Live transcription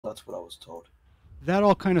that's what I was told. That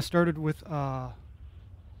all kind of started with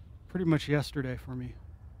pretty much yesterday for me.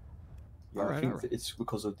 Yeah, All I right, all think right. that it's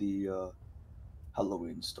because of the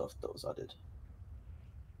Halloween stuff that was added.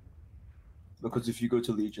 Because if you go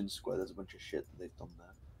to Legion Square, there's a bunch of shit that they've done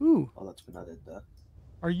there. Ooh, Oh, that's been added there.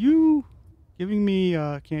 are you giving me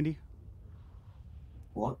candy?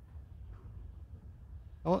 What?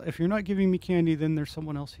 Well, if you're not giving me candy, then there's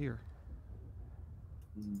someone else here.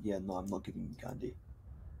 Yeah, no, I'm not giving you candy.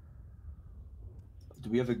 Do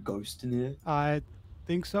we have a ghost in here? I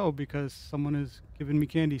think so because someone has given me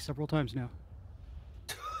candy several times now.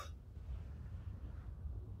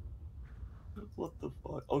 What the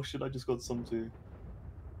fuck? Oh shit, I just got some too.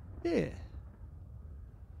 Yeah.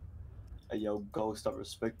 Hey yo, ghost, I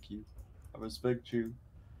respect you. I respect you.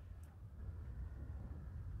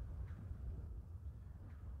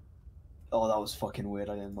 Oh, that was fucking weird.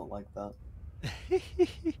 I did not like that.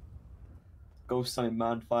 Ghost sign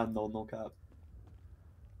man, fine, no cap.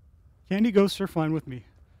 Candy ghosts are fine with me.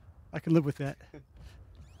 I can live with that.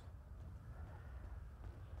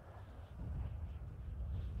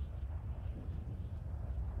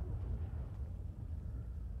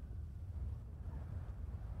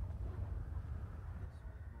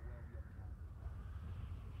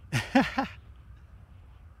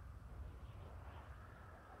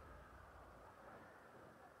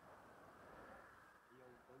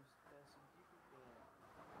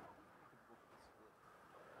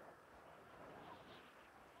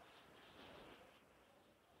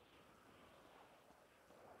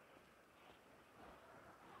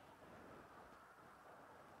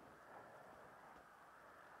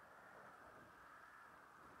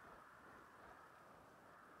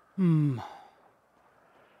 Hmm.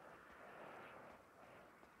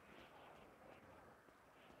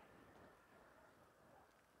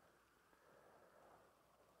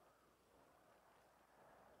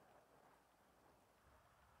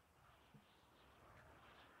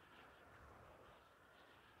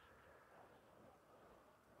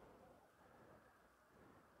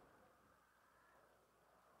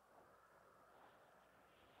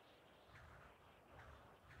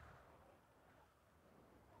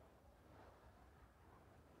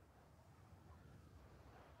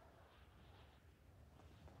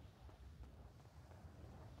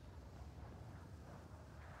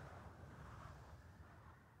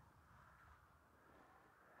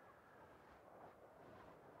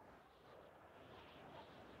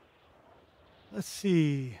 Let's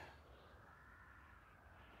see.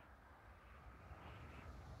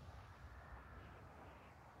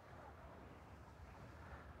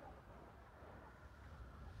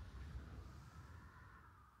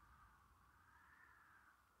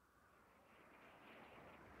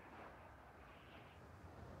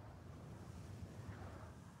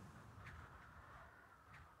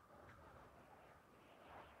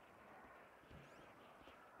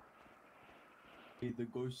 Hey, the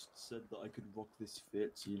ghost said that I could rock this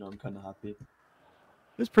fit, so I'm kind of happy.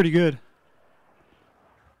 It's pretty good.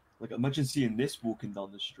 Like, imagine seeing this walking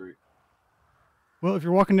down the street. Well, if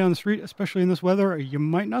you're walking down the street, especially in this weather, you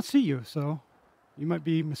might not see you, so you might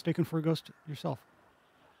be mistaken for a ghost yourself.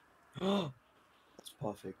 That's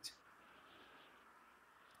perfect.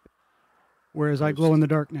 Whereas I glow Ghost. in the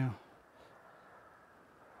dark now.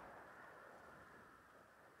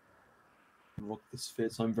 Rock this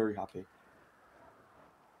fit, so I'm very happy.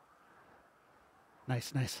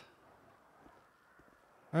 Nice, nice.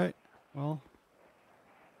 All right. Well,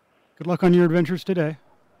 good luck on your adventures today.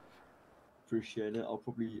 Appreciate it. I'll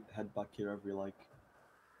probably head back here every like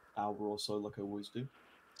hour or so, like I always do.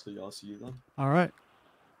 So yeah, I'll see you then. All right.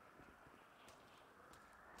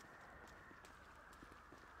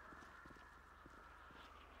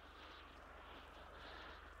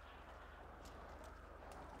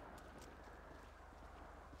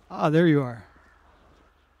 Ah, there you are.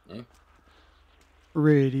 Yeah,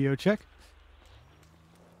 Radio check.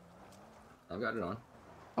 I've got it on.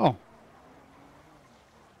 Oh.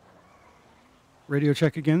 Radio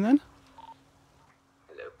check again then?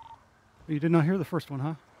 Hello. You did not hear the first one,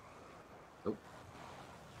 huh? Nope.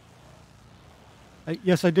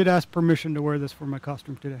 Yes, I did ask permission to wear this for my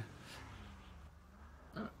costume today.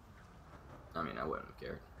 Oh. I mean, I wouldn't have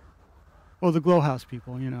cared. Well, the glow house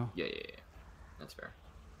people, you know. Yeah. That's fair.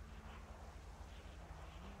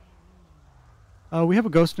 We have a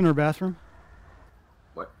ghost in our bathroom.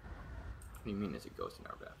 What? What do you mean there's a ghost in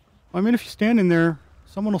our bathroom? I mean, if you stand in there,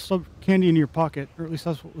 someone will slip candy in your pocket, or at least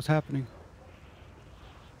that's what was happening.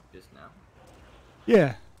 Just now?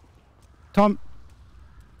 Yeah. Tom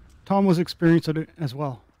was experiencing it as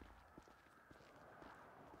well.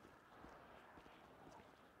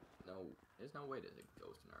 No, there's no way there's a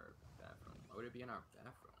ghost in our be in our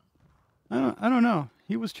bathroom? I don't know.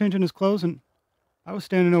 He was changing his clothes, and I was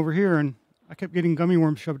standing over here, and I kept getting gummy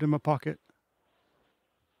worms shoved in my pocket.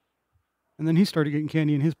 And then he started getting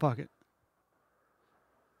candy in his pocket.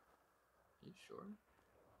 You sure?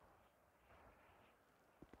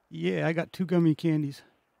 Yeah, I got 2 gummy candies.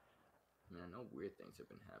 I mean, I know weird things have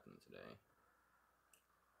been happening today.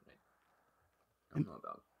 But I don't know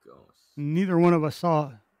about ghosts. Neither one of us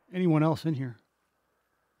saw anyone else in here.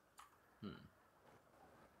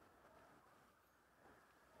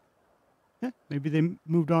 Yeah, maybe they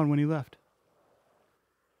moved on when he left.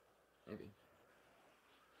 Maybe.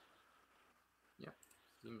 Yeah,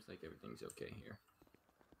 seems like everything's okay here.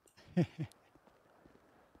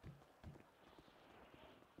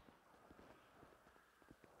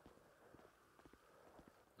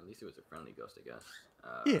 At least it was a friendly ghost, I guess.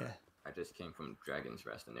 Yeah. I just came from Dragon's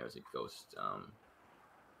Rest, and there was a ghost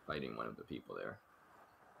fighting one of the people there.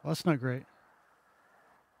 Well, that's not great.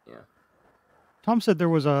 Yeah. Tom said there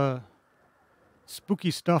was a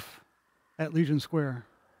spooky stuff at Legion Square.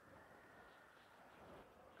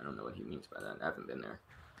 I don't know what he means by that. I haven't been there.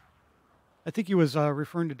 I think he was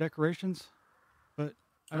referring to decorations, but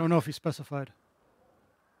I don't know if he specified.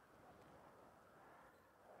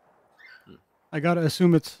 I gotta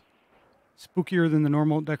assume it's spookier than the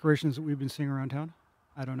normal decorations that we've been seeing around town.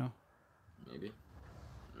 I don't know. Maybe.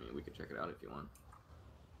 I mean, we could check it out if you want.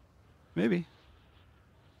 Maybe.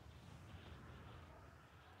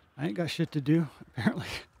 I ain't got shit to do, apparently.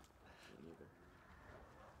 Me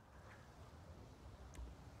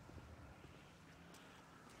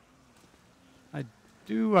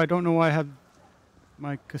neither. I don't know why I have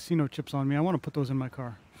my casino chips on me. I want to put those in my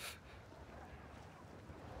car.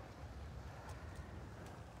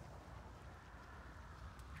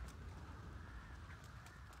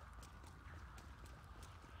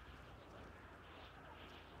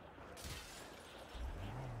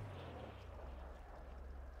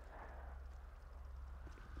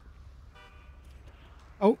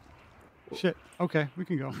 Oh, shit. Okay, we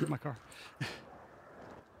can go. Get my car.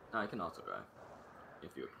 I can also drive, if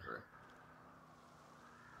you would prefer.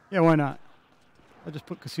 Yeah, why not? I just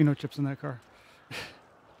put casino chips in that car.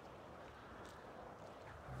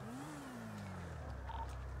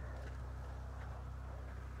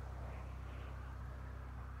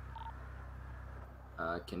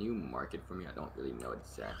 Can you mark it for me? I don't really know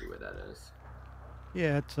exactly where that is.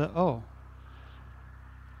 Yeah, it's oh,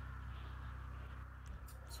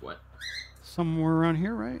 It's what? somewhere around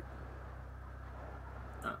here, right?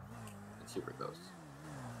 Oh, it's super close.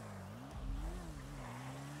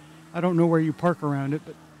 I don't know where you park around it,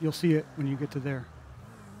 but you'll see it when you get to there.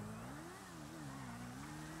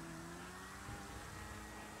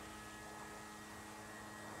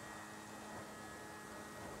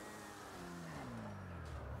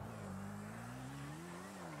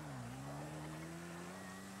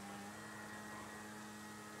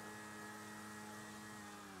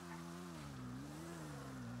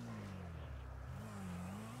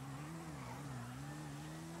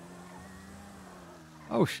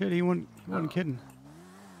 Oh shit, he wasn't kidding.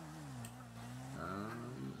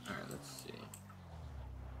 Alright, let's see.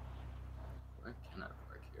 Where can I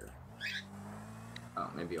park here?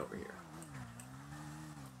 Oh, maybe over here.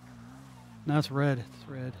 No, it's red. It's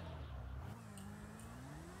red.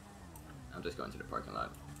 I'm just going to the parking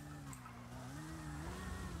lot.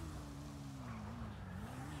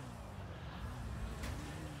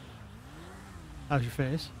 How's your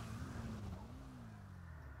face?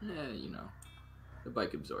 Yeah, you know. The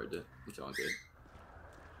bike absorbed it. It's all good.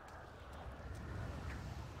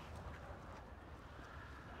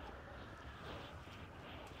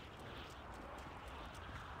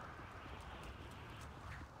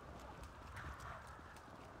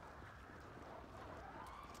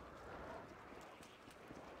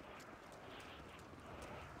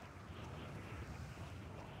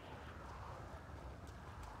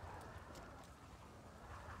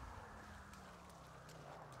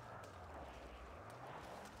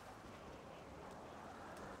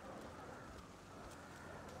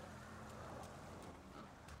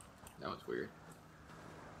 That was weird.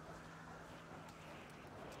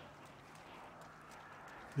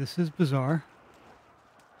 This is bizarre.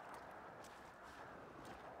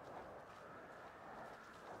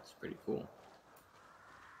 It's pretty cool.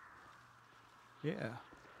 Yeah.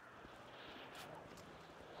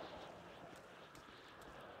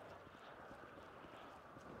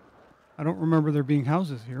 I don't remember there being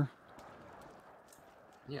houses here.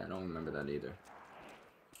 Yeah, I don't remember that either.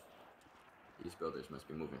 These builders must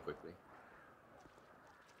be moving quickly.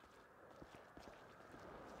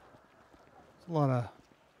 There's a lot of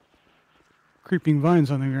creeping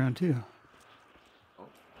vines on the ground, too.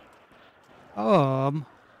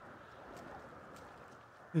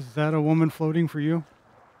 Is that a woman floating for you?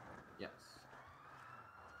 Yes.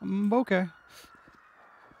 Okay.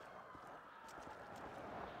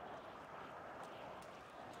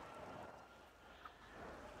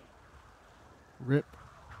 Rip.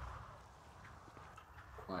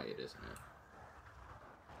 Quiet, isn't it?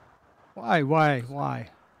 Why?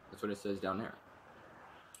 That's what it says down there.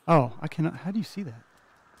 Oh, I cannot. How do you see that?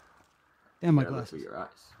 Damn, You my gotta look through glasses. your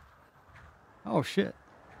eyes. Oh, shit.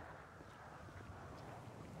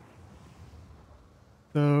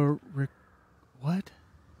 What?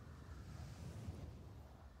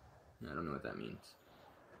 I don't know what that means.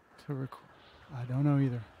 I don't know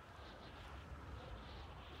either.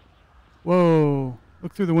 Whoa.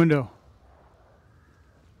 Look through the window.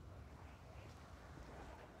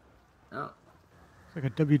 Oh, It's like a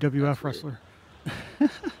WWF That's weird.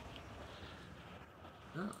 wrestler.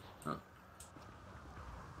 oh.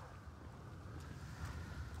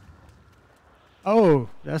 Oh,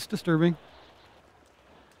 that's disturbing.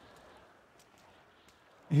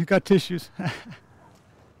 He's got tissues. Is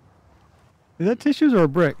that tissues or a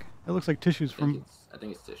brick? It looks like tissues from... I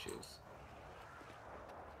think it's tissues.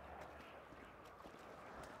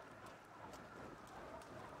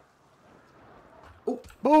 Oh,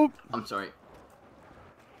 Oh! I'm sorry.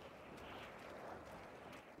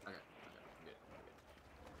 Okay, I'm good.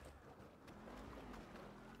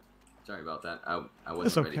 Sorry about that. I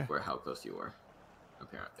wasn't ready okay. for how close you were,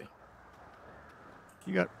 apparently.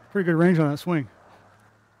 You got pretty good range on that swing.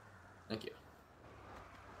 Thank you.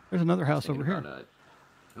 There's another house over here.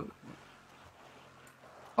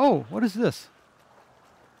 Oh, what is this?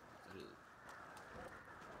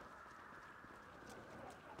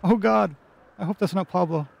 Oh, God. I hope that's not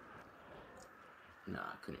Pablo. Nah,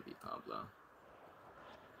 it couldn't be Pablo.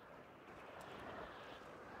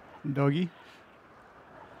 Doggy.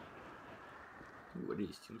 Ooh, what do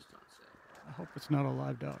these tombstones say? I hope it's not a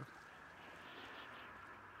live dog.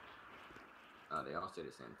 Oh, they all say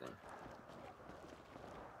the same thing.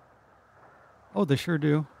 Oh, they sure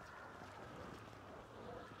do.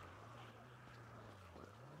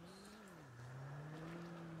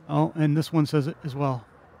 Oh, and this one says it as well.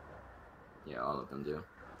 Yeah, all of them do.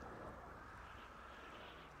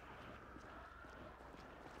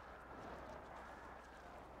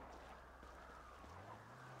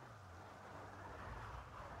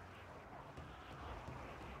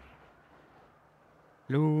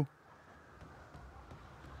 Hello.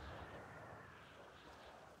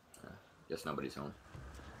 Guess nobody's home.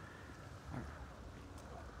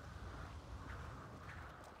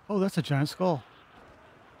 Oh, that's a giant skull.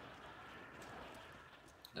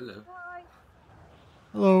 Hello. Hi.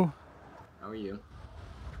 Hello. How are you?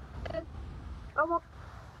 I'm up.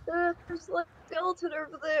 There's like a skeleton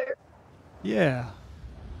over there. Yeah.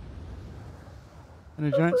 And a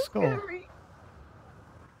That's giant so skull. scary.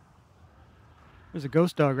 There's a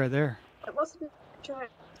ghost dog right there. It must have been a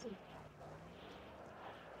giant.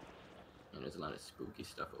 And there's a lot of spooky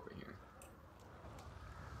stuff over here.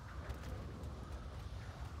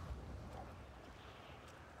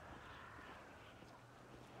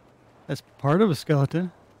 That's part of a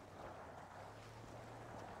skeleton.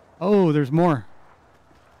 Oh, there's more.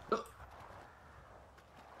 Oh.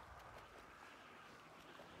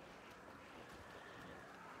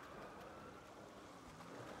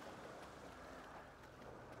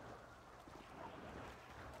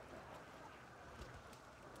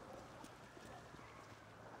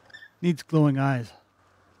 Needs glowing eyes.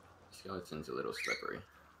 Skeleton's a little slippery.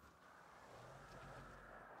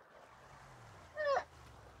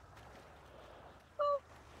 Oh,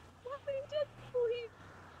 what they did, please.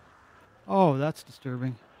 Oh, that's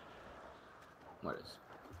disturbing. What is?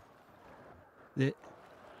 It,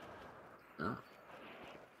 Oh.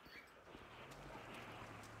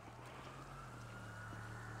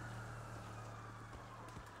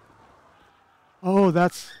 oh,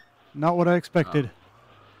 that's not what I expected.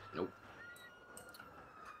 Nope.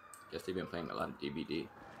 Guess they've been playing a lot of DVD.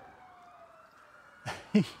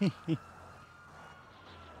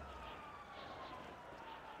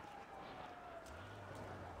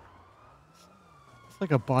 It's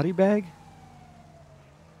like a body bag.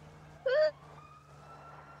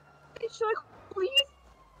 Should I please?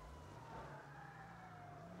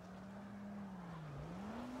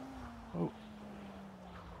 Oh.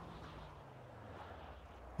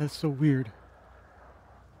 That's so weird.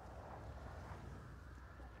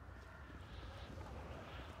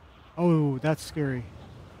 Oh, that's scary.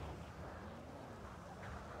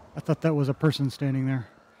 I thought that was a person standing there.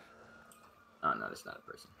 Oh, no, it's not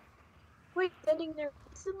a person. Wait, standing there.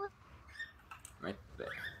 Right there.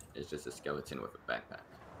 It's just a skeleton with a backpack.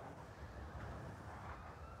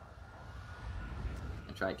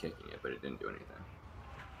 tried kicking it, but it didn't do anything.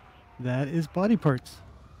 That is body parts.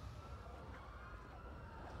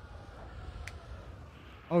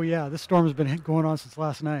 Oh yeah, this storm has been going on since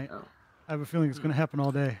last night. Oh, I have a feeling it's going to happen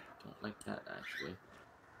all day. don't like that actually.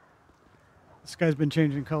 The sky's been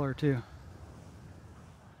changing color too.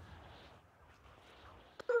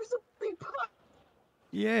 There's a big pot.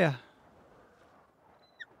 Yeah.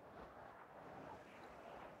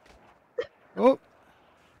 Oh,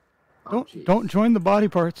 Oh, jeez. don't join the body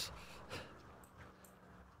parts.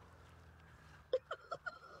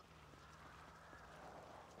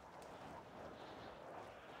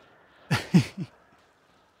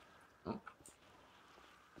 Oh,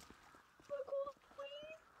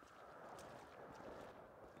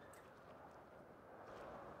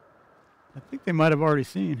 I think they might have already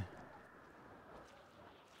seen.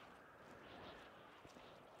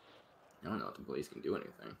 I don't know if the police can do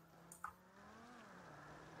anything.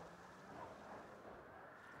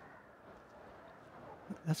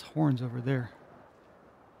 That's horns over there.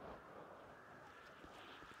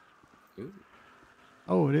 Ooh.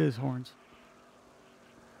 Oh, it is horns.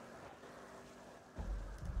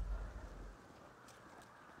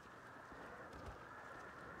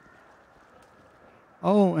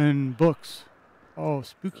 Oh, and books. Oh,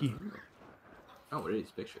 spooky. Oh, what are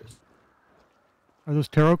these pictures? Are those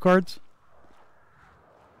tarot cards?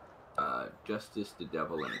 Justice, the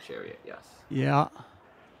Devil, and a Chariot. Yes. Yeah.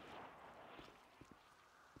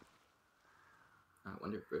 I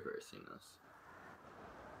wonder if River has seen this.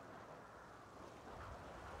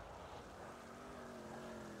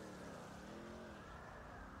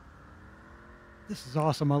 This is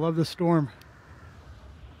awesome. I love this storm.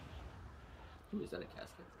 Ooh, is that a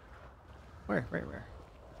casket? Where?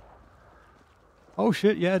 Oh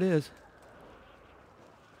shit, yeah it is.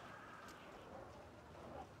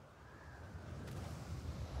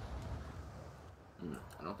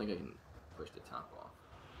 I don't think I can push the top off.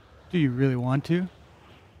 Do you really want to?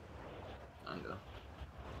 Kinda.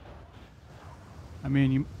 I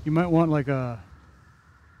mean, you might want like a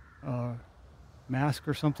mask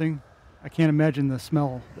or something. I can't imagine the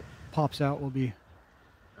smell that pops out will be.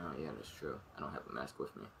 Oh, yeah, that's true. I don't have a mask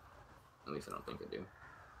with me. At least I don't think I do.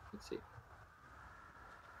 Let's see.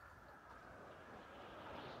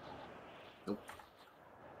 Nope.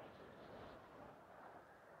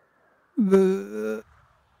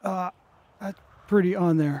 That's pretty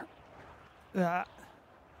on there. Yeah.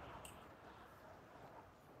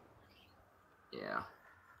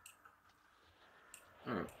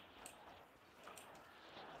 Alright.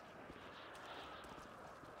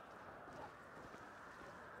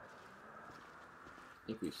 I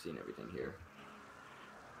think we've seen everything here.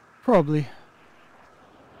 Probably.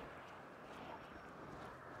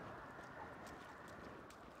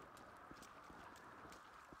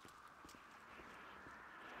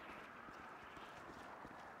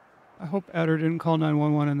 I hope Adder didn't call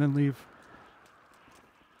 911 and then leave.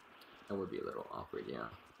 That would be a little awkward, yeah.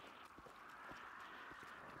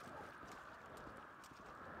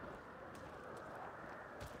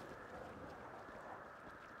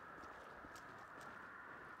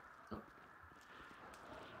 Oh.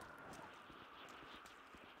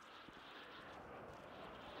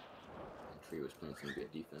 That tree was playing some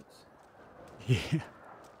good defense. Yeah.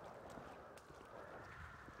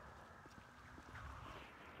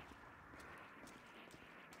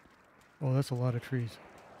 Oh, that's a lot of trees.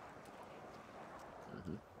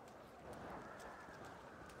 Mm-hmm.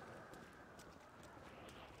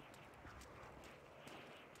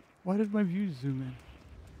 Why did my view zoom in?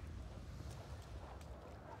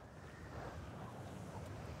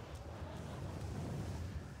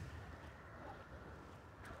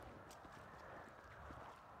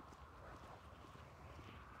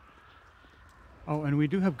 Oh, and we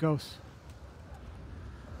do have ghosts.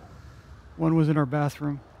 One was in our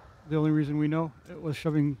bathroom. The only reason we know it was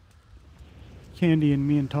shoving candy in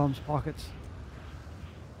me and Tom's pockets.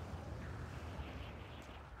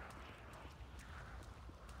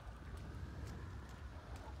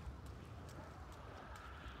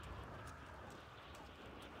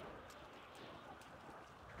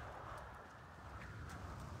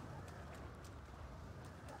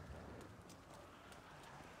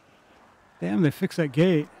 Damn, they fixed that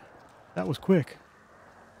gate. That was quick.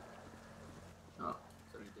 Oh,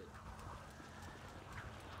 so he did.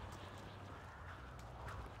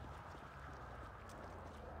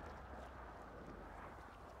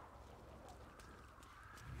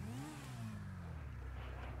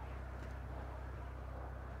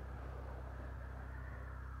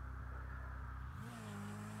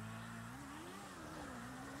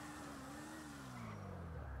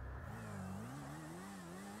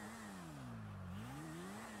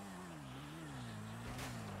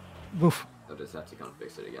 Woof. They'll just have to come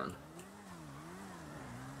fix it again.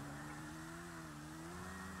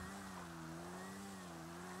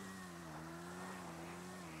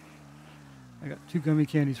 I got 2 gummy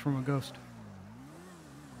candies from a ghost.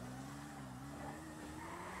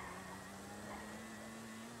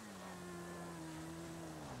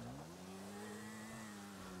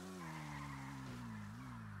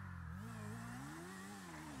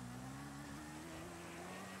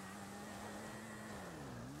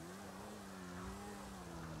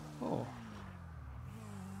 Oh.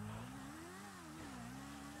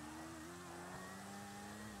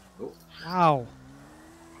 Oh, Wow.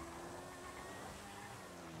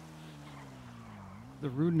 The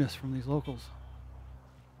rudeness from these locals.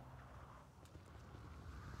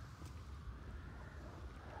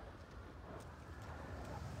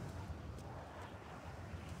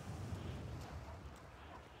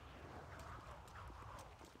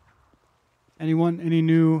 Any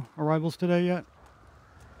new arrivals today yet?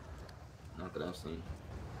 not that I've seen.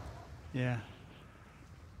 Yeah.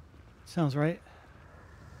 Sounds right.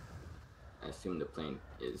 I assume the plane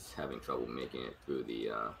is having trouble making it through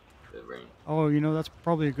the rain. Oh, you know, that's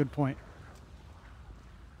probably a good point.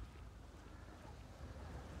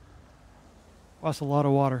 Well, that's a lot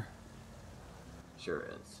of water. Sure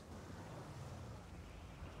is.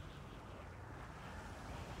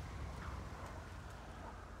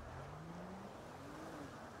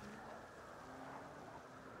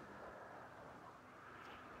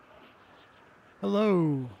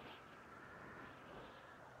 Hello.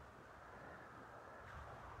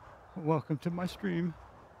 Welcome to my stream.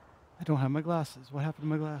 I don't have my glasses. What happened to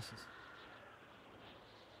my glasses?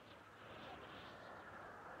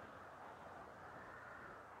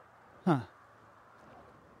 Huh.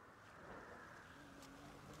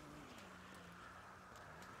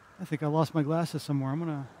 I think I lost my glasses somewhere. I'm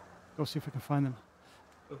gonna go see if I can find them.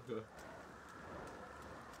 Okay.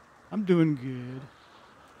 I'm doing good.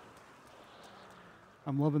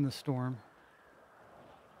 I'm loving the storm.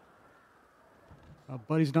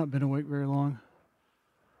 Buddy's not been awake very long.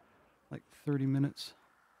 Like 30 minutes.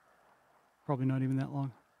 Probably not even that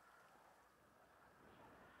long.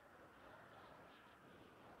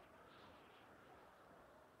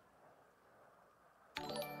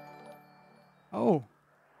 Oh.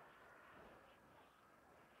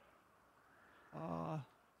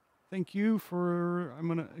 Thank you for, I'm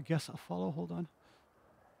going to guess a follow. Hold on.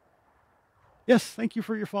 Yes, thank you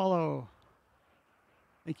for your follow.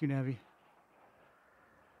 Thank you, Navi.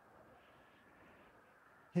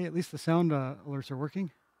 Hey, at least the sound alerts are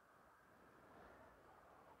working.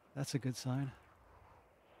 That's a good sign.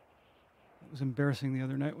 It was embarrassing the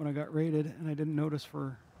other night when I got raided and I didn't notice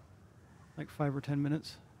for like 5 or 10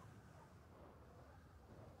 minutes.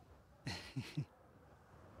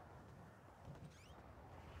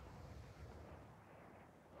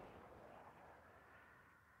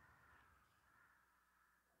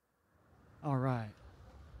 All right.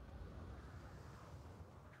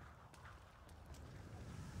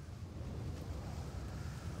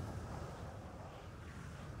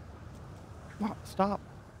 Wow, stop.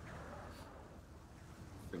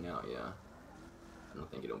 For now, yeah. I don't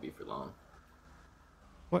think it'll be for long.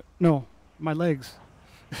 What? No, my legs.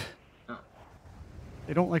 Oh.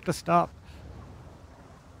 They don't like to stop.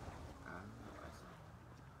 I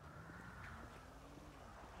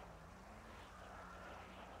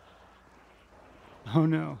see. Oh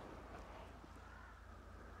no.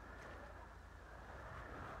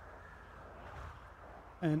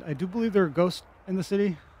 And I do believe there are ghosts in the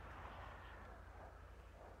city.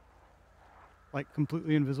 Like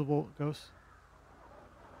completely invisible ghosts.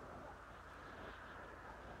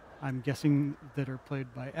 I'm guessing that are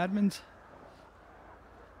played by admins.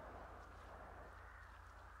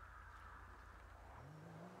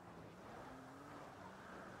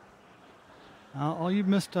 All you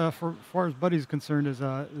missed for far as Buddy's concerned is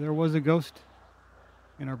there was a ghost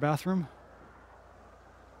in our bathroom.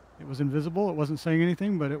 It was invisible. It wasn't saying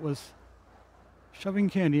anything, but it was shoving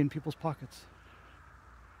candy in people's pockets.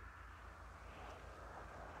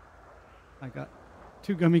 I got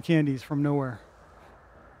 2 gummy candies from nowhere.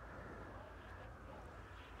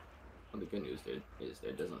 Well, the good news is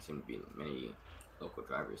there doesn't seem to be many local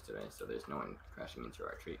drivers today, so there's no one crashing into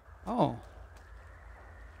our tree. Oh.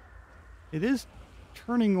 It is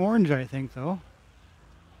turning orange, I think, though.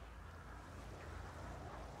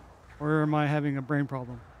 Or am I having a brain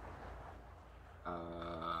problem?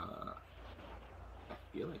 I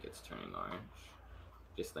feel like it's turning orange.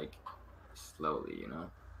 Just like slowly, you know?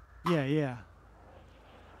 Yeah, yeah.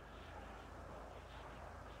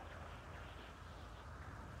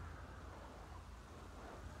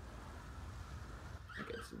 Like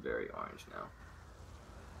it's very orange now.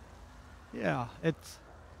 Yeah, it's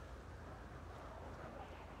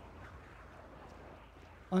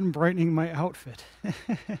unbrightening my outfit.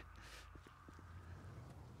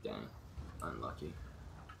 Dang, unlucky.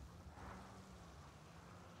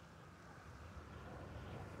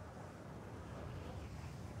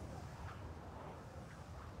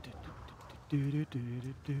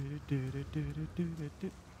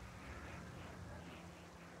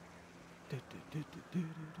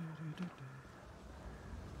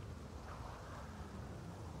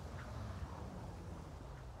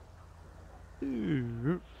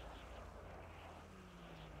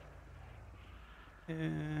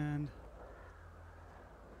 And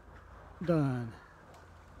done.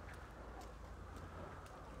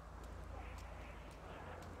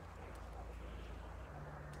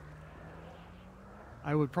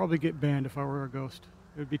 I would probably get banned if I were a ghost.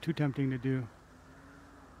 It would be too tempting to do.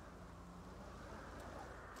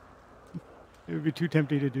 It would be too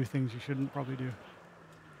tempting to do things you shouldn't probably do.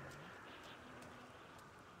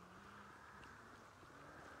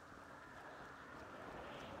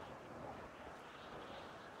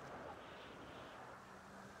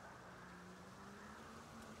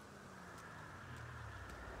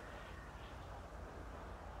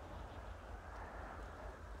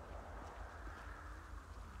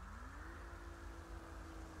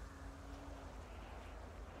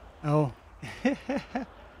 Oh.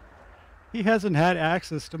 He hasn't had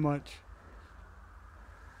access to much.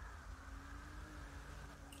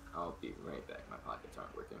 I'll be right back. My pockets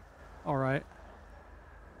aren't working. All right.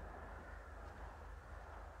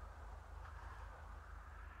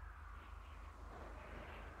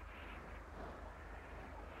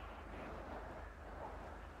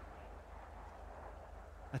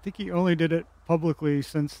 I think he only did it publicly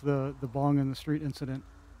since the bong in the street incident.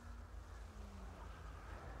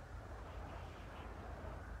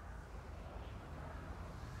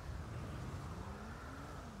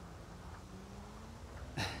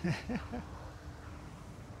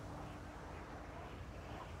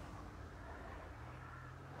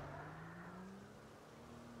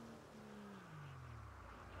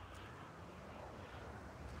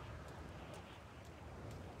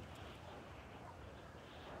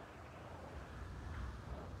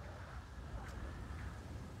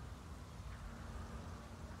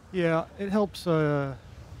 Yeah, it helps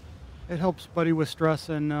Buddy with stress,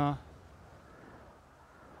 and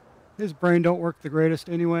his brain don't work the greatest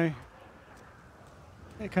anyway.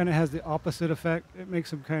 It kind of has the opposite effect. It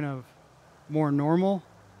makes him kind of more normal,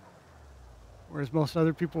 whereas most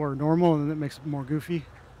other people are normal, and it makes them more goofy.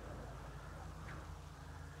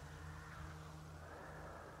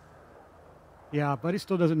 Yeah, Buddy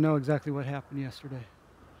still doesn't know exactly what happened yesterday.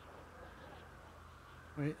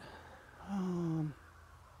 Wait.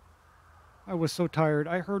 I was so tired.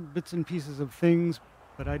 I heard bits and pieces of things,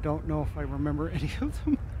 but I don't know if I remember any of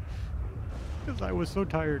them because I was so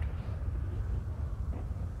tired.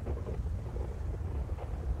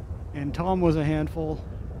 And Tom was a handful.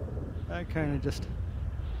 That kind of just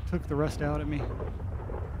took the rest out of me.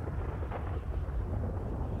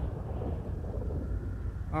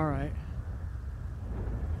 All right.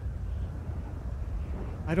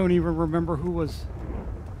 I don't even remember who was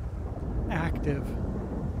active.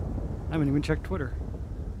 I haven't even checked Twitter.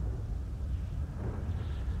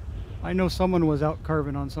 I know someone was out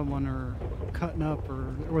carving on someone or cutting up,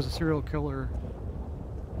 or there was a serial killer.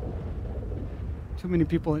 Too many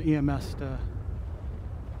people in EMS to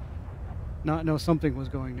not know something was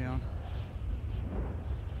going down.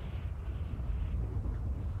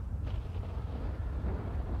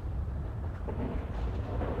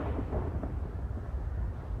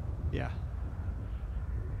 Yeah.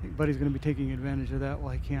 I think Buddy's going to be taking advantage of that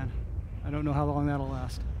while he can. I don't know how long that'll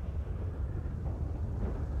last.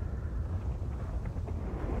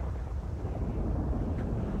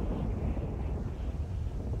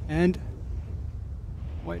 And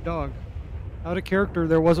white dog. Out of character,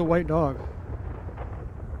 there was a white dog.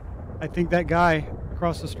 I think that guy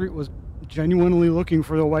across the street was genuinely looking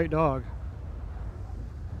for the white dog.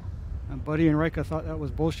 And Buddy and Rika thought that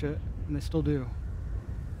was bullshit, and they still do.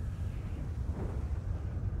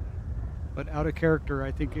 But out of character,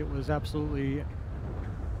 I think it was absolutely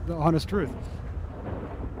the honest truth.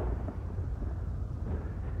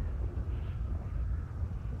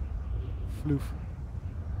 Floof.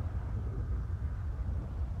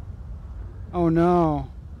 Oh no.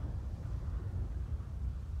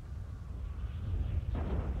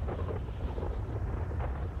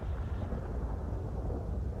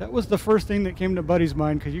 That was the first thing that came to Buddy's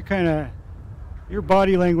mind, because you kind of, your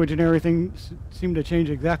body language and everything seemed to change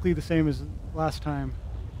exactly the same as last time.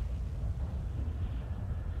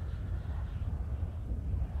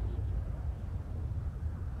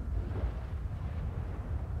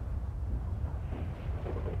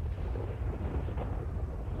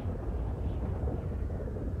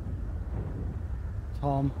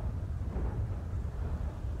 calm.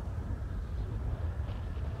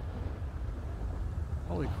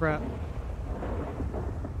 Holy crap.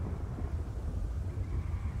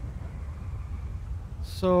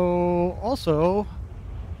 So, also,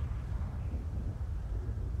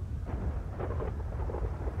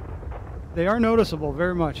 they are noticeable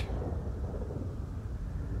very much.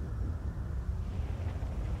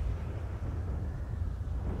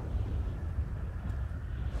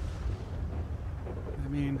 I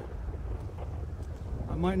mean,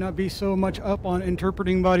 I might not be so much up on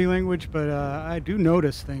interpreting body language, but I do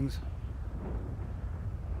notice things.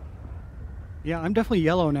 Yeah, I'm definitely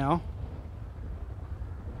yellow now.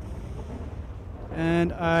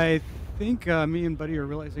 And I think me and Buddy are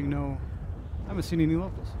realizing, no, I haven't seen any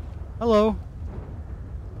locals. Hello.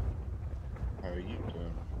 How are you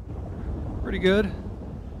doing? Pretty good.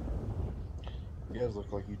 You guys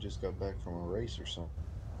look like you just got back from a race or something.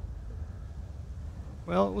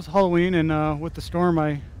 Well, it was Halloween, and with the storm,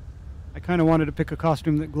 I kind of wanted to pick a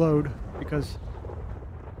costume that glowed because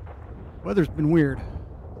weather's been weird.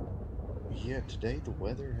 Yeah, today the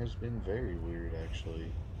weather has been very weird,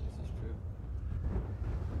 actually. This is true.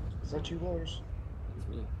 Is that you, Lars? It's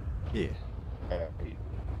me. Yeah.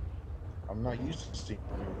 I'm not used to seeing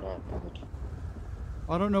you not on the top.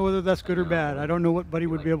 I don't know whether that's good or know. bad. I don't know what Buddy I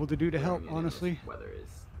feel would be like able to do to help, wearing it in this honestly. Weather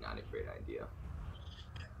is not a great idea.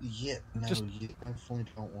 Yeah, no, Just- you definitely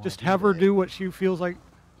don't want Just to have her that. do what she feels like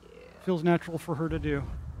Yeah. feels natural for her to do.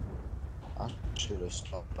 I should have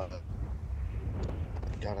stopped by.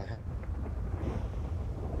 Gotta have.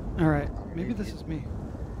 All right, maybe this is me.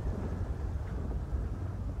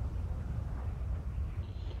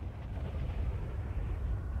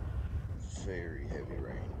 Very heavy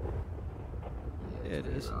rain. Yeah, It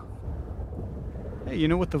pretty is. rough. Hey, you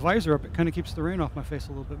know, with the visor up, it kind of keeps the rain off my face a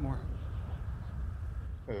little bit more.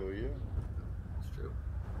 Oh yeah. It's true.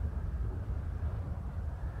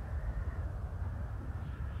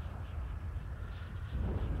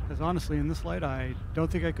 Because honestly, in this light, I don't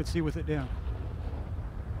think I could see with it down.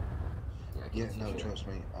 Yeah, I can't Yeah, see no, shit. trust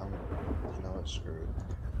me. You know what? Screw it.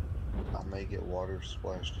 I may get water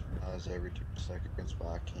splashed in my eyes every 2 seconds, but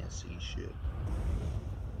I can't see shit.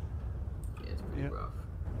 Yeah, it's pretty Yeah. rough.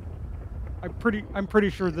 I'm pretty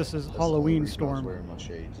sure this is That's the only Halloween reason I was storm. wearing my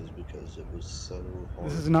shades is because it was so hard.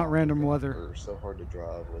 This is not to random drive, weather. or so hard to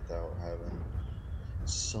drive without having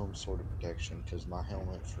some sort of protection. Because my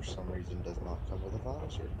helmet, for some reason, does not come with a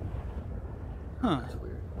visor. Huh. That's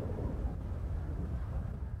weird.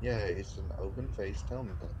 Yeah, it's an open face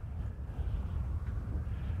helmet.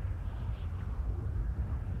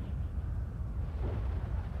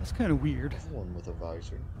 That's kind of weird. One with a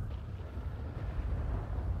visor.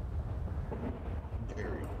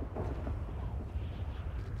 Very.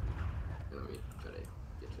 Let me try to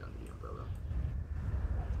get you under the umbrella.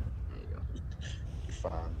 There you go. You're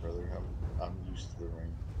fine, brother. I'm used to the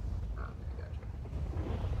rain. Oh, I got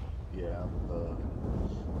you. Yeah,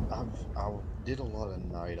 I did a lot of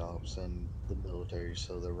night ops in the military,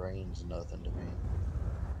 so the rain's nothing to me.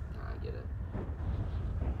 I get it.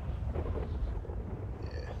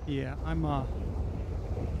 Yeah. Yeah, I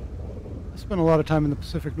spent a lot of time in the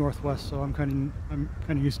Pacific Northwest, so I'm kind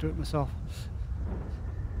of used to it myself.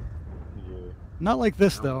 Yeah. Not like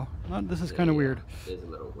this though. This is kind of Yeah, weird. It is a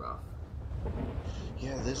little rough.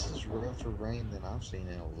 Yeah, this is rougher rain than I've seen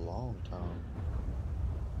in a long time.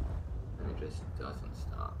 And it just doesn't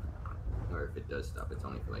stop. Or if it does stop, it's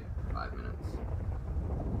only for like 5 minutes.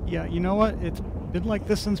 Yeah, you know what? It's been like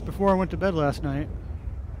this since before I went to bed last night.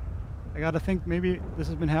 I gotta think maybe this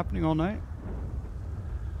has been happening all night.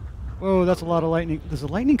 Whoa, that's a lot of lightning. Is the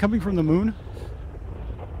lightning coming from the moon?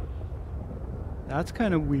 That's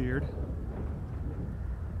kind of weird.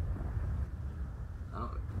 Oh,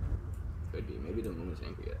 could be. Maybe the moon is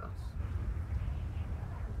angry at us.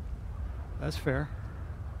 That's fair.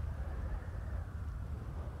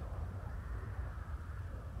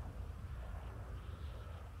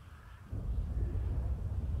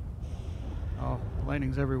 Oh,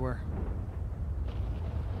 lightning's everywhere.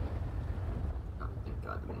 Oh, thank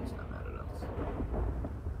God the moon's not mad at us.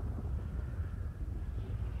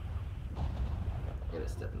 I gotta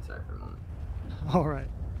step inside for a moment. All right.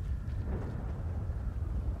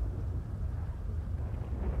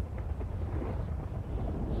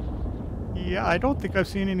 Yeah, I don't think I've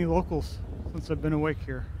seen any locals since I've been awake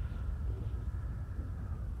here.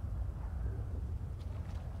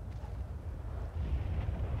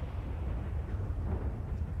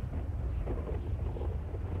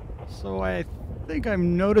 So I think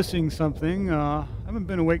I'm noticing something. I haven't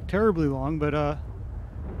been awake terribly long, but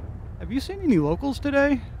have you seen any locals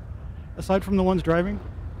today? Aside from the ones driving?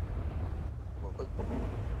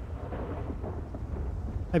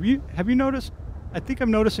 Have you noticed? I think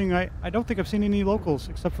I'm noticing. I don't think I've seen any locals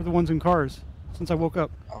except for the ones in cars since I woke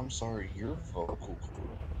up. I'm sorry, your vocal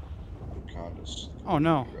cord kind of Oh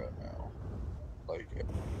no. right now. Like,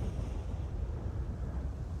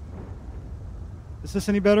 Is this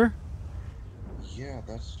any better? yeah,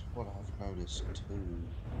 that's what I've noticed too.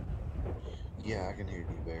 Yeah, I can hear you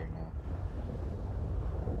better now.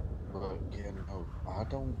 But yeah, no, I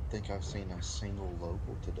don't think I've seen a single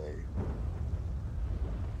local today.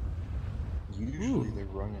 Usually Ooh. they're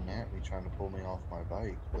running at me trying to pull me off my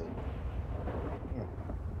bike, but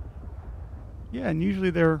Yeah, and usually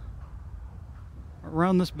they're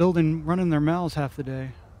around this building running their mouths half the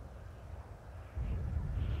day.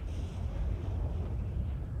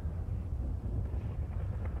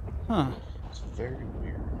 Huh. it's very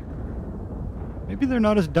weird. Maybe they're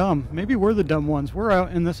not as dumb. Maybe we're the dumb ones. We're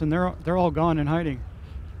out in this and they're all gone and hiding.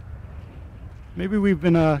 Maybe we've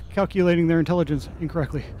been calculating their intelligence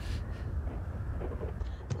incorrectly.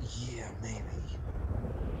 Yeah, maybe.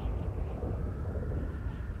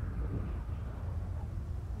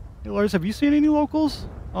 Hey Lars, have you seen any locals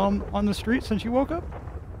on the street since you woke up?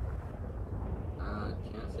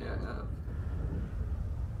 Can't say I have.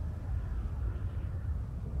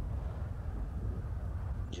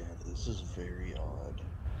 Yeah, this is very odd.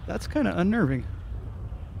 That's kind of unnerving.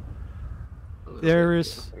 A little There bit,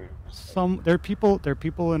 is there are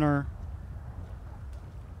people in our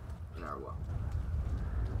yeah. In our what?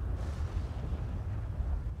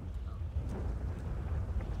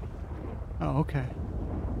 Oh, okay.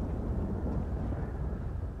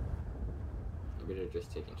 Maybe they're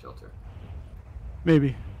just taking shelter.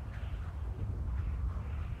 Maybe.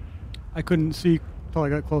 I couldn't see till I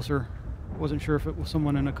got closer. Wasn't sure if it was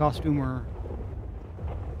someone in a costume or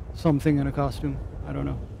something in a costume. I don't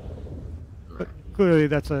know. But clearly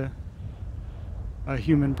that's a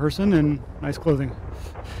human person in nice clothing.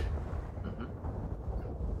 Mm-hmm.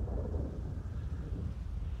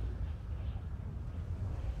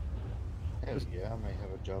 Hell yeah, I may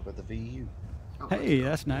have a job at the VU. Oh, Hey, let's go.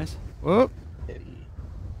 that's nice. Whoop. Hey.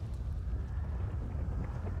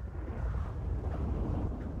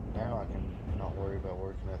 Now I can not worry about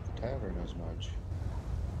working at the tavern as much.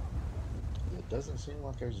 It doesn't seem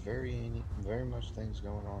like there's very much things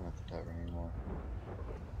going on at the tavern anymore.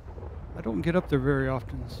 I don't get up there very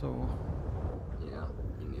often, so Yeah,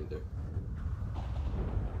 me neither.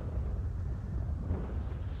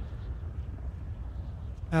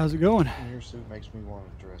 how's it going? And your suit makes me want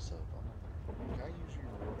to dress up. I'm like, can I use your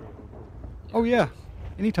wardrobe real quick? Oh of yeah, course.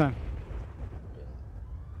 anytime. Yeah.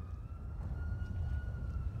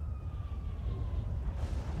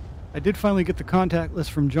 I did finally get the contact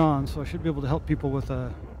list from John, so I should be able to help people with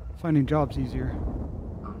finding jobs easier.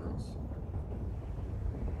 Oh, nice.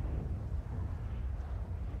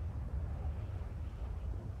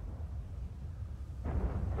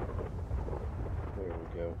 There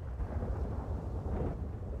we go.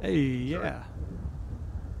 Hey, yeah.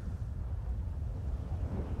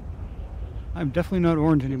 I'm definitely not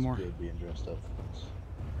orange Feels anymore. good being dressed up.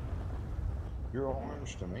 You're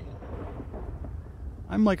orange to me.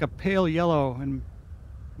 I'm like a pale yellow in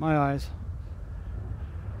my eyes.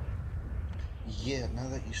 Yeah, now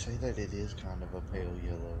that you say that, it is kind of a pale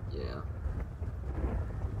yellow. Yeah.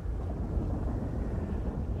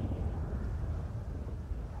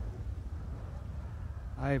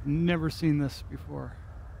 I've never seen this before.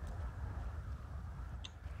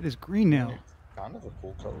 It is green now. It's kind of a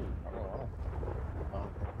cool color. I don't know.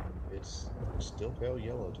 It's still pale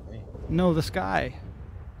yellow to me. No, the sky.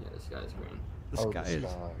 Yeah, this guy's green. The Oh, sky the is.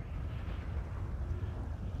 sky.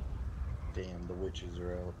 Damn, the witches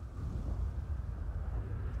are out.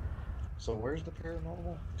 So where's the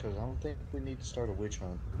paranormal? Because I don't think we need to start a witch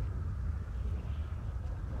hunt.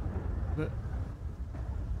 The,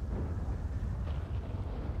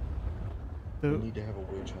 We the, need to have a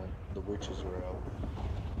witch hunt. The witches are out.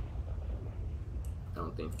 I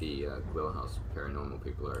don't think the Glow House paranormal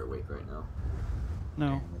people are awake right now. no.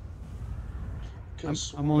 Damn it. Could've I'm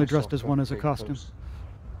sworn only I dressed saw as one as a Cupcake costume. post-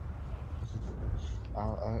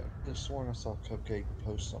 I could have sworn I saw Cupcake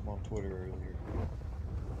post something on Twitter earlier.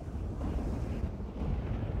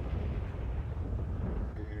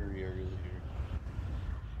 Very earlier.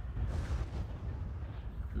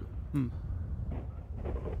 Hmm.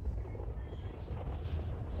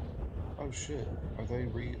 Oh shit!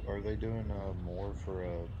 Are they doing more for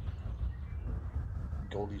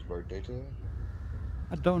Goldie's birthday today?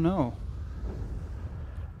 I don't know.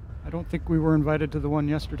 I don't think we were invited to the one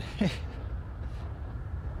yesterday.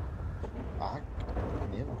 I got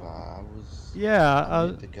an invite. I was Yeah, I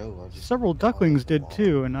meant to go. I just several got ducklings off did the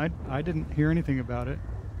too, and I didn't hear anything about it.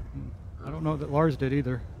 I don't know that Lars did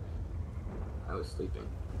either. I was sleeping.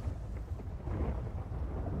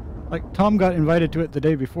 Like, Tom got invited to it the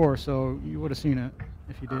day before, so you would have seen it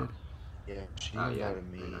if you did. Yeah, she Oh, yeah, invited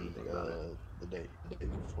I me didn't know anything about it. the day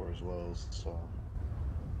before as well. So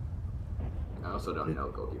I also don't know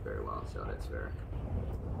Goldie very well, so that's fair.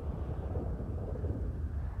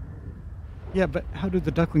 Yeah, but how do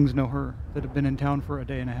the ducklings know her that have been in town for a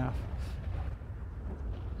day and a half?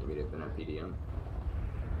 Maybe they've been at PDM.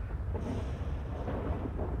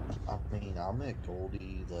 I mean, I met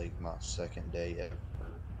Goldie like my second day ever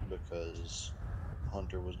because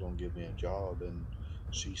Hunter was gonna give me a job, and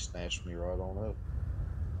she snatched me right on up.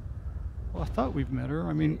 Well, I thought we've met her. I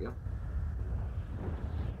There mean, you go.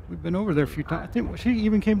 we've been over there a few times. I think she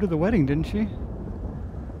even came to the wedding, didn't she?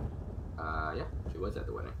 Yeah, she was at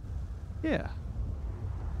the wedding. Yeah.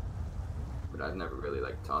 But I've never really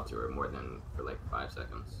like talked to her more than for like 5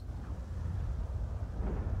 seconds.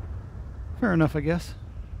 Fair enough, I guess.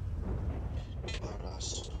 But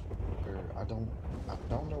I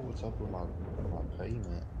don't know what's up with my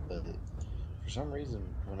payment, but for some reason,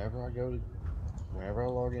 whenever I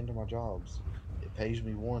log into my jobs, it pays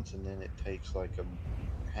me once, and then it takes like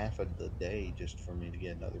half of the day just for me to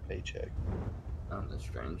get another paycheck. Oh, that's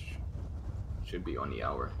strange. Should be on the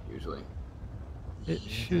hour usually. It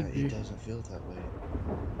should be. It doesn't feel that way.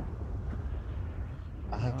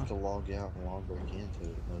 I have to log out and log back into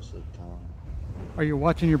it most of the time. Are you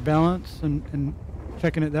watching your balance and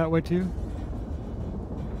checking it that way too?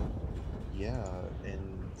 Yeah,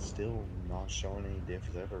 and still not showing any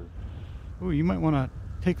diffs ever. Ooh, you might want to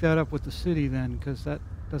take that up with the city then, because that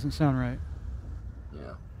doesn't sound right.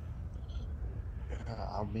 Yeah.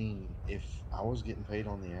 I mean, if I was getting paid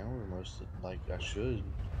on the hour like I should,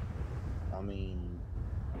 I mean,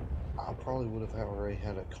 I probably would have already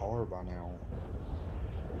had a car by now.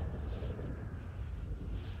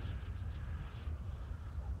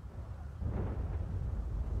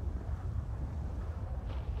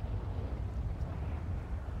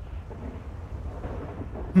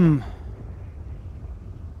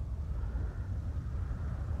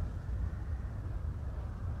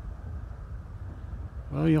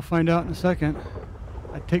 Well, you'll find out in a second.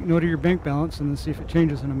 I'd take note of your bank balance and then see if it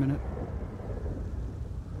changes in a minute.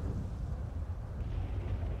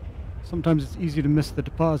 Sometimes it's easy to miss the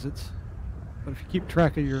deposits, but if you keep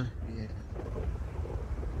track of your... Yeah.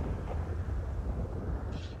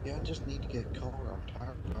 Yeah, I just need to get a car. I'm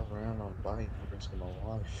tired of driving around on a bike the rest of my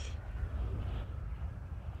life.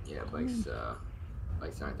 Yeah,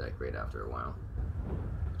 bikes aren't that great after a while.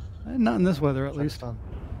 Not in this weather, at least.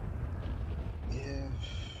 Yeah,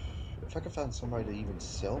 if I could find somebody to even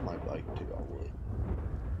sell my bike to, I would.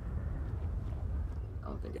 I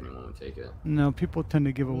don't think anyone would take it. No, people tend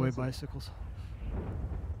to give away bicycles.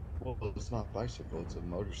 Well, it's not a bicycle, it's a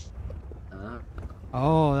motorcycle.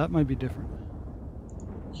 Oh, that might be different.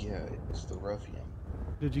 Yeah, it's the Ruffian.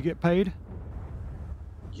 Did you get paid?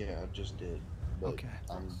 Yeah, I just did. But Okay.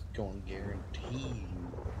 I'm going to guarantee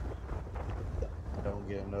you that I don't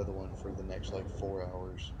get another one for the next, like, 4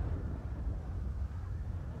 hours.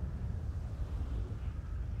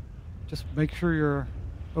 Just make sure you're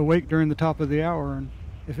awake during the top of the hour, and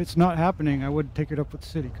if it's not happening, I would take it up with the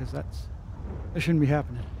city, because that shouldn't be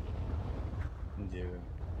happening. Yeah.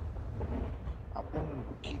 I'm going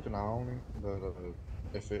to keep an eye on it, but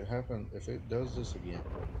if it does this again,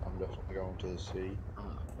 I'm definitely going to the city.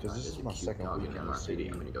 Because this is my second week in the city.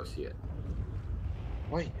 I'm gonna go see it.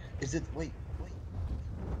 Wait, is it? Wait.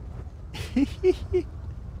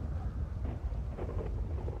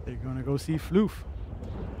 They're gonna go see Floof,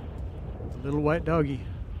 the little white doggy.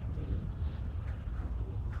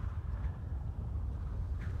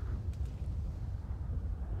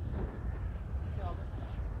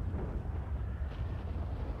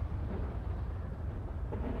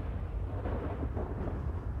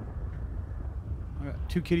 I got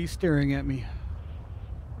two kitties staring at me.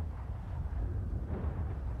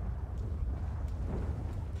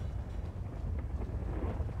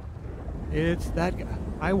 It's that guy.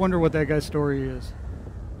 I wonder what that guy's story is.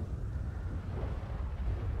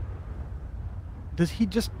 Does he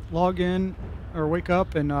just log in or wake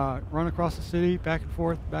up and run across the city back and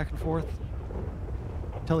forth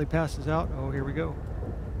until he passes out? Oh, here we go.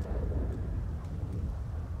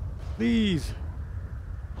 Please.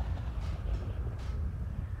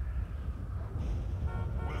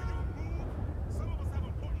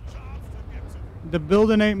 The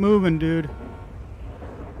building ain't moving, dude.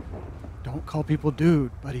 Don't call people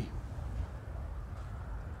dude, buddy.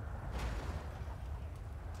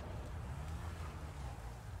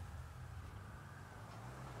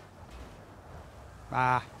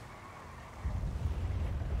 Ah.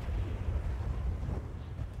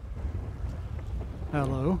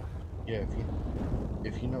 Hello. Yeah,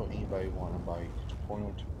 if you know anybody want a bike, point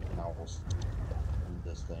them to me and I will send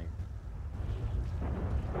this thing.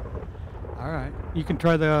 All right. You can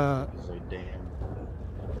try the. It's a damn.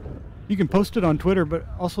 You can post it on Twitter, but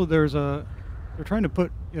also there's a. They're trying to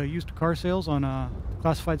put used car sales on a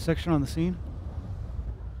classified section on the scene.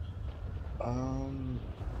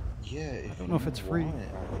 Yeah. If I don't you know if it's free. want it,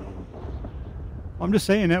 I mean, I'm just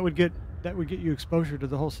saying that would get you exposure to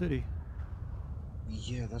the whole city.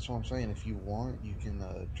 yeah, that's what I'm saying. If you want, you can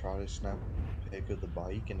try to snap a pic of the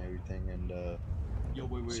bike and everything, and Yo,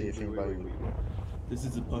 wait, see if anybody would. This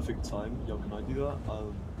is the perfect time. Yo, can I do that?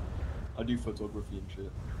 I do photography and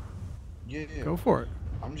shit. Yeah, yeah. Go for it.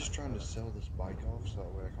 I'm just trying to sell this bike off so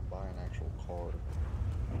that way I can buy an actual car.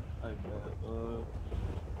 I bet. You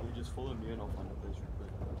just follow me and I'll find a place real quick.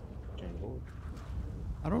 Jingle.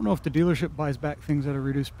 I don't know if the dealership buys back things at a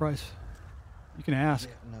reduced price. You can ask.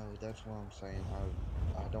 Yeah, no, that's what I'm saying.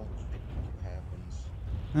 I don't think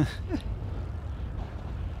it happens.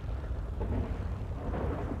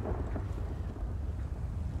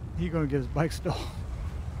 He gonna get his bike still.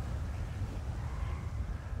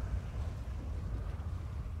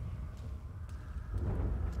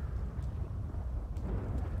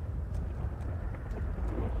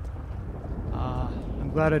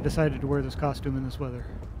 I'm glad I decided to wear this costume in this weather.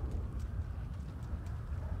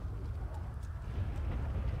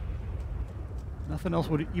 Nothing else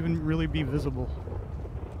would even really be visible.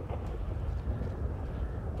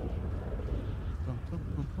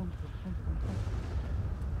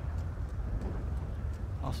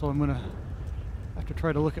 Also, I'm gonna have to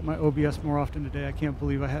try to look at my OBS more often today. I can't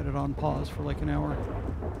believe I had it on pause for like an hour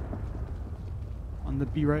on the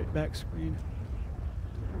Be Right Back screen.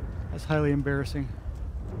 That's highly embarrassing.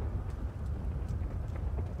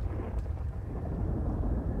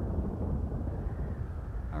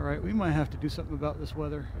 Alright, we might have to do something about this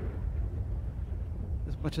weather.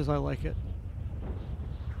 As much as I like it.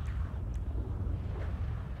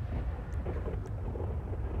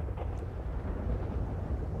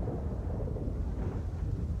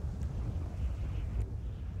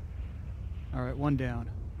 Alright, one down.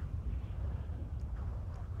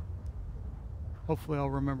 Hopefully I'll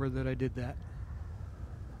remember that I did that.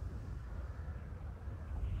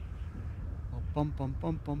 Bum bum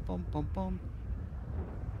bum bum bum bum bum.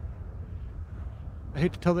 I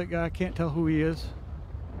hate to tell that guy I can't tell who he is.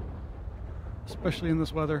 Especially in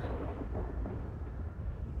this weather.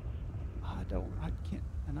 I can't,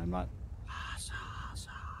 and I'm not.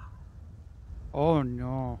 Oh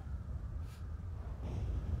no.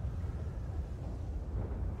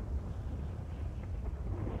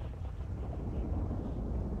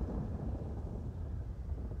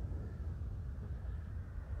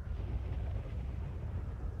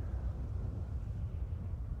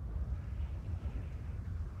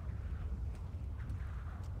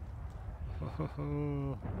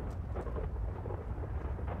 Oh.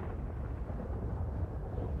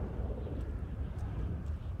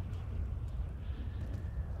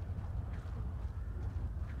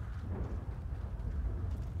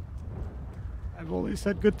 I've only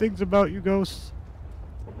said good things about you, ghosts.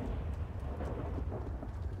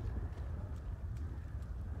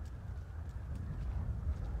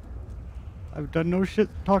 I've done no shit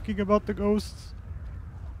talking about the ghosts.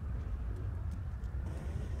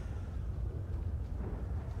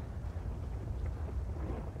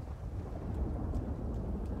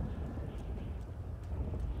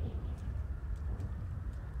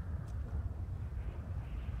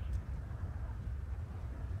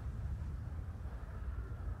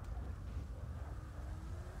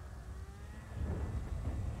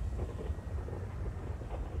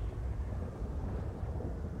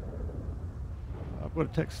 I'm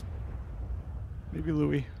gonna text maybe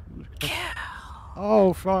Louie.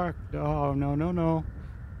 Oh fuck! Oh no no no!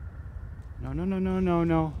 No no no no no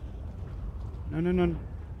no! No no no!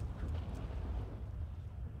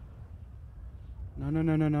 No no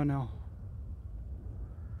no no no no!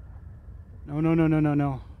 No no no no no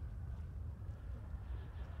no!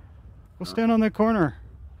 Go stand on that corner.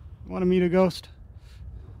 You want to meet a ghost?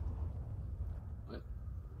 What?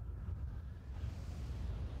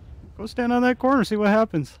 Go stand on that corner. See what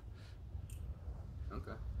happens.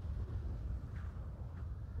 Okay.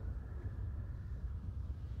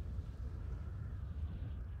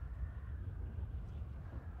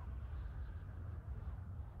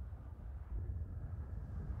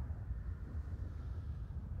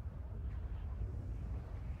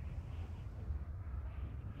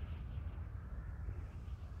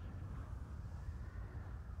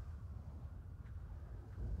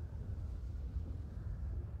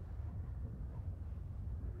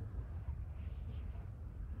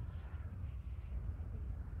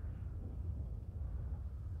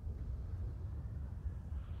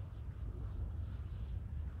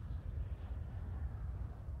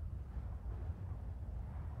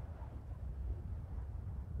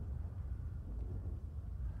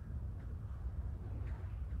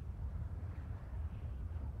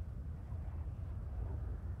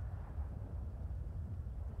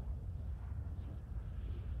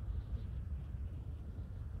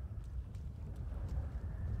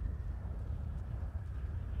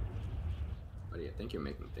 I think you're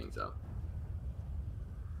making things up.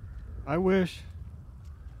 I wish.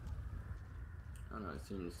 I don't know, it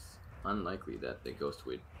seems unlikely that the ghost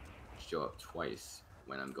would show up twice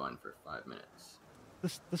when I'm gone for 5 minutes.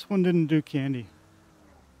 This one didn't do candy.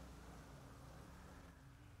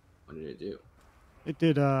 What did it do? It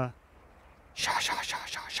did sha sha sha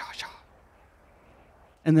sha sha sha.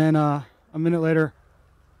 And then a minute later,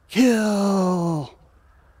 kill.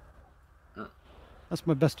 Huh. That's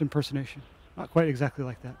my best impersonation. Not quite exactly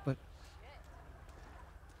like that, but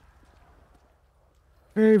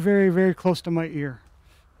very, very, very close to my ear.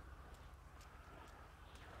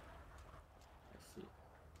 I see.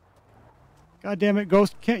 God damn it,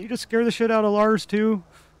 Ghost! Can't you just scare the shit out of Lars too?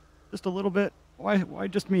 Just a little bit. Why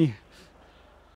just me?